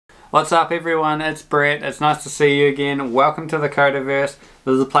What's up everyone, it's Brett, it's nice to see you again. Welcome to the Coderverse.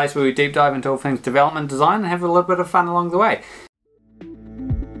 This is a place where we deep dive into all things development, design and have a little bit of fun along the way.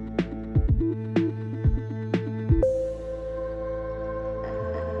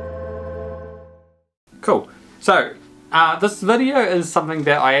 Cool. So, this video is something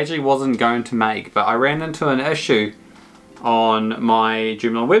that I actually wasn't going to make, but I ran into an issue on my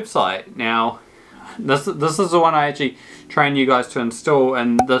Joomla website. Now, this is the one I actually train you guys to install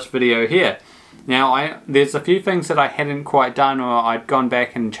in this video here. Now there's a few things that I hadn't quite done, or I'd gone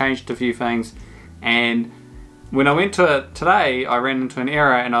back and changed a few things, and when I went to it today I ran into an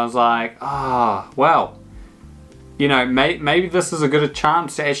error and I was like, well, you know, maybe this is a good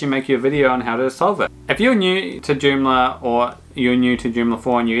chance to actually make you a video on how to solve it. If you're new to Joomla, or you're new to Joomla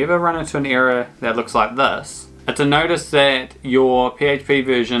 4 and you ever run into an error that looks like this, it's a notice that your PHP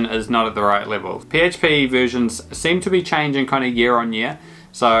version is not at the right level. PHP versions seem to be changing kind of year on year.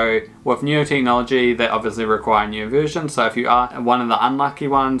 So with newer technology, they obviously require new versions. So if you are one of the unlucky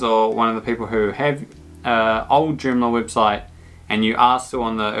ones, or one of the people who have old Joomla website and you are still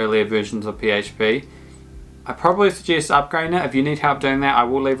on the earlier versions of PHP, I probably suggest upgrading it. If you need help doing that, I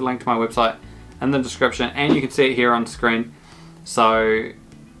will leave a link to my website in the description, and you can see it here on screen. So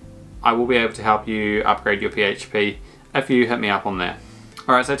I will be able to help you upgrade your PHP if you hit me up on that.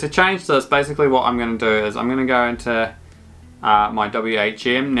 Alright, so to change this, basically what I'm going to do is I'm going to go into my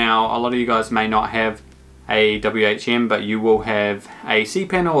WHM. Now, a lot of you guys may not have a WHM, but you will have a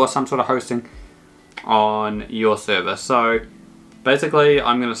Cpanel or some sort of hosting on your server. So basically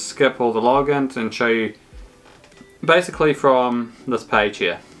I'm going to skip all the logins and show you basically from this page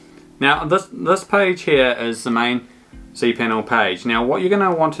here. Now this page here is the main Cpanel page. Now what you're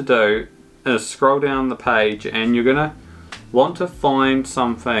going to want to do is scroll down the page, and you're going to want to find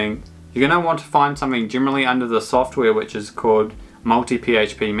something. You're going to want to find something generally under the software, which is called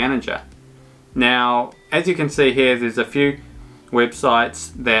multiPHP Manager. Now as you can see here, there's a few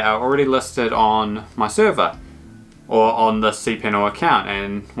websites that are already listed on my server or on the Cpanel account,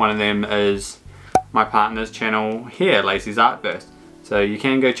 and one of them is my partner's channel here, Lacey's Artburst. So you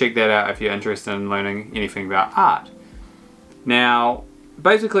can go check that out if you're interested in learning anything about art. Now,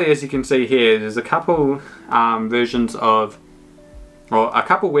 basically, as you can see here, there's a couple versions of, or a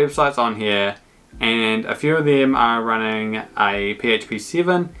couple websites on here, and a few of them are running a PHP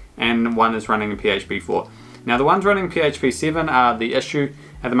 7 and one is running a PHP 4. Now the ones running PHP 7 are the issue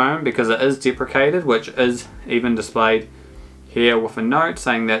at the moment because it is deprecated, which is even displayed here with a note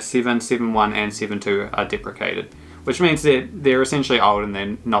saying that 7, 7.1 and 7.2 are deprecated, which means that they're essentially old and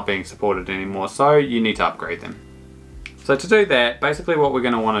they're not being supported anymore, so you need to upgrade them. So to do that, basically what we're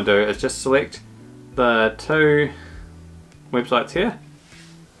going to want to do is just select the two websites here,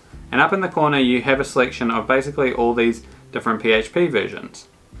 and up in the corner you have a selection of basically all these different PHP versions.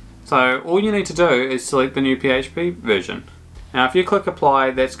 So all you need to do is select the new PHP version. Now if you click apply,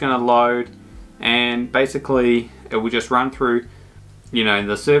 that's going to load, and basically it will just run through, you know,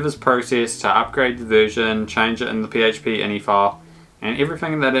 the server's process to upgrade the version, change it in the PHP ini file, and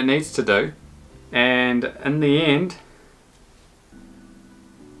everything that it needs to do. And in the end,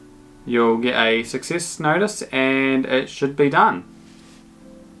 you'll get a success notice and it should be done.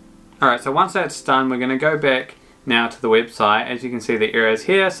 Alright, so once that's done, we're going to go back now to the website. As you can see, the error is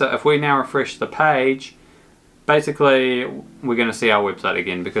here. So if we now refresh the page, basically we're going to see our website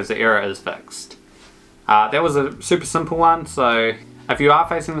again because the error is fixed. That was a super simple one. So if you are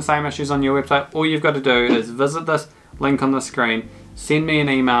facing the same issues on your website, all you've got to do is visit this link on the screen, send me an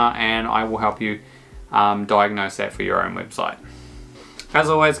email, and I will help you diagnose that for your own website. As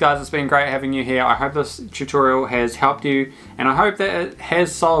always guys, it's been great having you here. I hope this tutorial has helped you, and I hope that it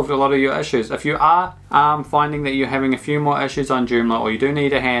has solved a lot of your issues. If you are finding that you're having a few more issues on Joomla, or you do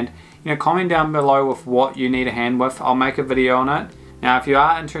need a hand, you know, comment down below with what you need a hand with. I'll make a video on it. Now if you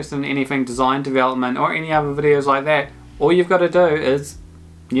are interested in anything design development or any other videos like that, all you've got to do is,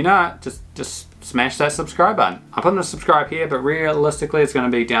 you know, just smash that subscribe button. I'm putting the subscribe here, but realistically it's going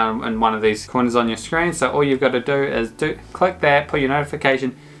to be down in one of these corners on your screen. So all you've got to do is click that, put your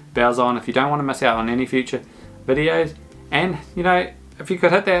notification bells on if you don't want to miss out on any future videos. And you know, if you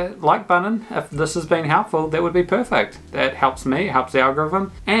could hit that like button if this has been helpful, that would be perfect. That helps me, it helps the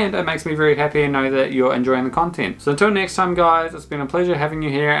algorithm, and it makes me very happy and know that you're enjoying the content. So until next time guys, it's been a pleasure having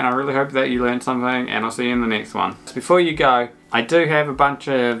you here, and I really hope that you learned something, and I'll see you in the next one. So before you go, I do have a bunch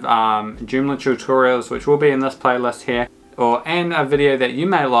of Joomla tutorials which will be in this playlist here, and a video that you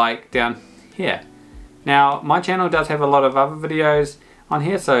may like down here. Now my channel does have a lot of other videos on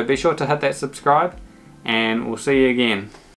here, so be sure to hit that subscribe, and we'll see you again.